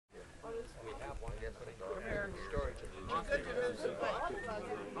I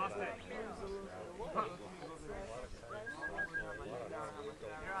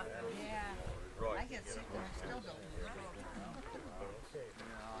get sick and I still don't.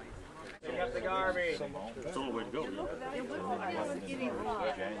 Pick up the garbage. That's all the way to go.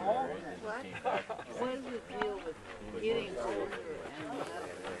 What does it deal with getting older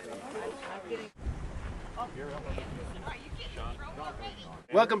and getting...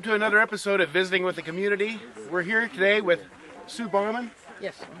 Welcome to another episode of Visiting with the Community. We're here today with Sue Bauman.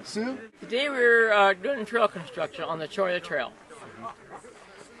 Yes. Sue? Today we're doing trail construction on the Choya Trail.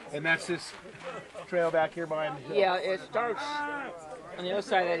 And that's this trail back here behind the hill. Yeah, it starts on the other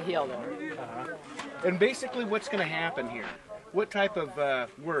side of that hill there. And basically what's going to happen here? What type of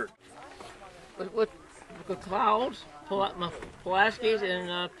work? With clouds, Pulaski's, and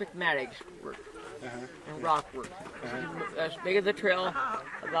Pygmatics work. And rock work. As big as the trail,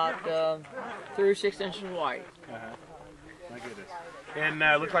 about 36 inches wide. My goodness. And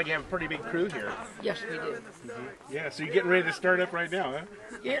looks like you have a pretty big crew here. Yes, we do. Yeah, so you're getting ready to start up right now, huh?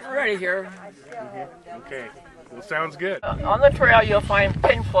 Getting ready here. Okay, well, sounds good. On the trail you'll find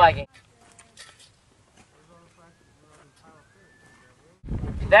pin flagging.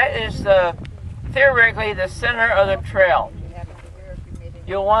 That is theoretically the center of the trail.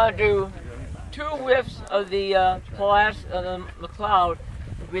 You'll want to do 2 whiffs of the cloud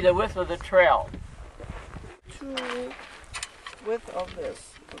to be the width of the trail. 2 width of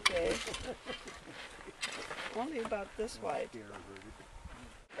this, okay? Only about this wide.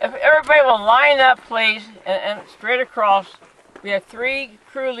 If everybody will line up, please, and straight across. We have 3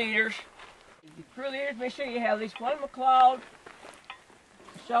 crew leaders. The crew leaders, make sure you have at least 1 McLeod,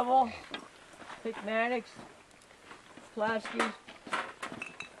 shovel, Pygmatics, Pulaski's,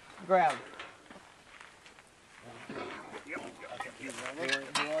 grab.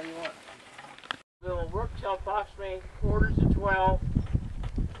 We will work till approximately 11:45.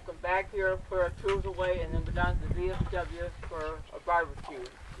 Come back here, put our tools away, and then go down to the VFW for a barbecue.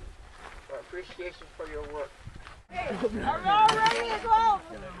 For appreciation for your work. Hey, are we all ready as well?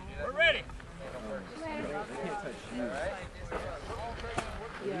 We're ready.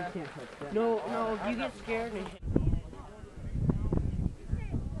 Yeah. No, if you get scared and...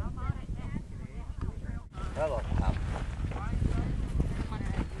 Hello.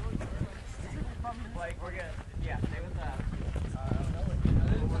 Like, we're gonna, yeah, stay with that.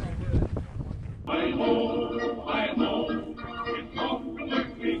 Where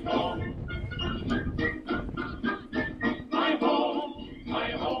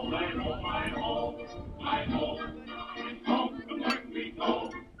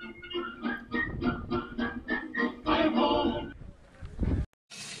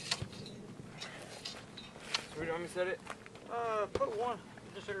do you want me to set it? Put one.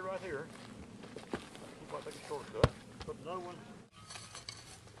 Just set it right here. Might take a shortcut. Put another one.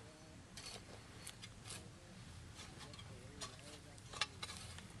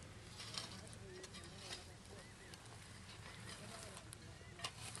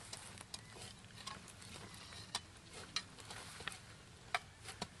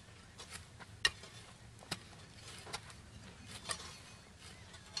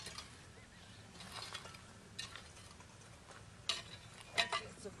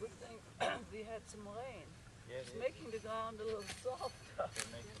 It's a good thing we had some rain. It's making the ground a little softer.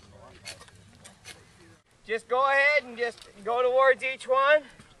 Just go ahead and just go towards each one.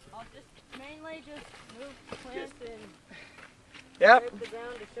 I'll just mainly just move the plants and Yep. scrape the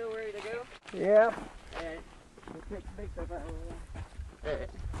ground to show where to go. Yep.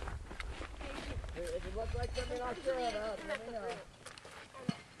 If it looks like something I'll share it out, let me know.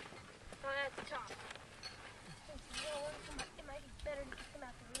 Not at the top. It might be better to get them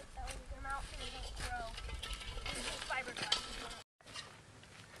out the root, that way get them out so they don't grow. Fiberglass.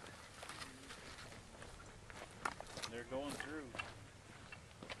 They're going through.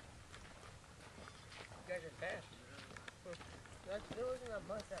 You guys are fast. There wasn't that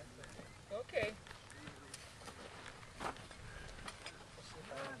much actually. Okay. Let's see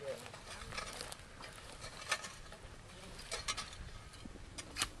if I can get it.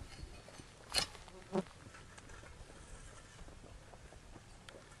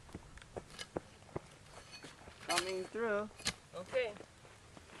 Coming through. Okay.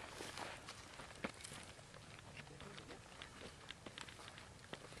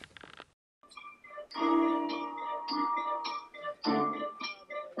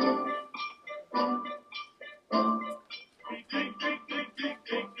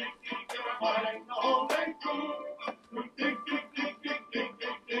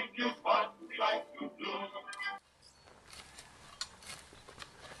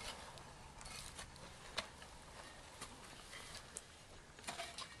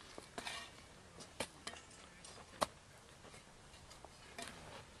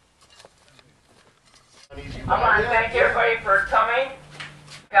 want to thank everybody for coming.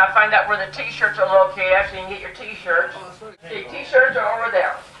 Gotta find out where the t-shirts are located. Actually, you can get your t-shirts. The t-shirts are over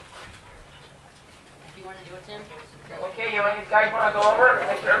there. You want to do it, Tim? Okay, you guys want to go over and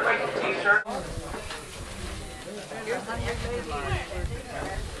make sure everybody gets a t-shirt?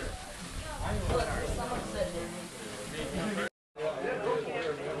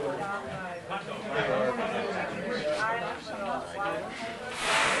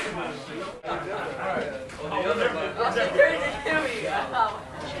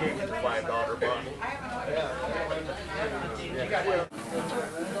 $5 bun.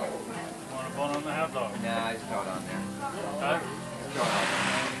 Want a bun on the hot dog? Nah, just throw it on there. Huh? Just throw it on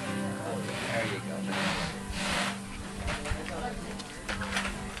there. There you go.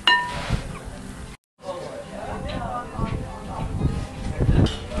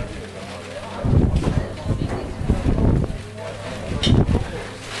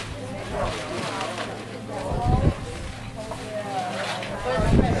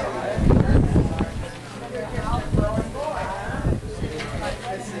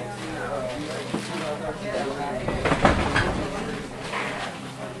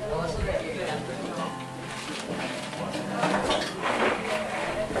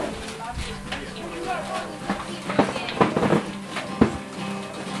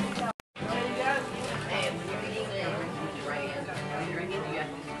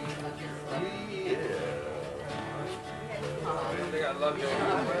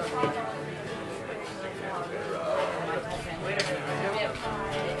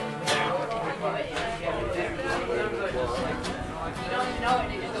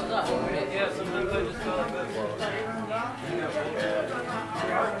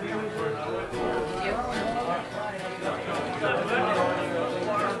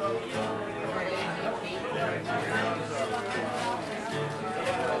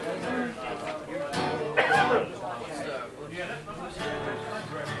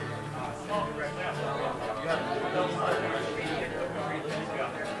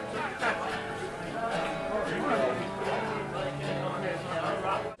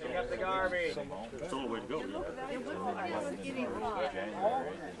 That's the only way to go.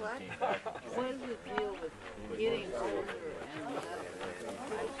 What is the deal with getting older and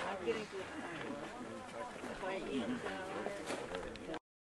I'm getting to the point if I eat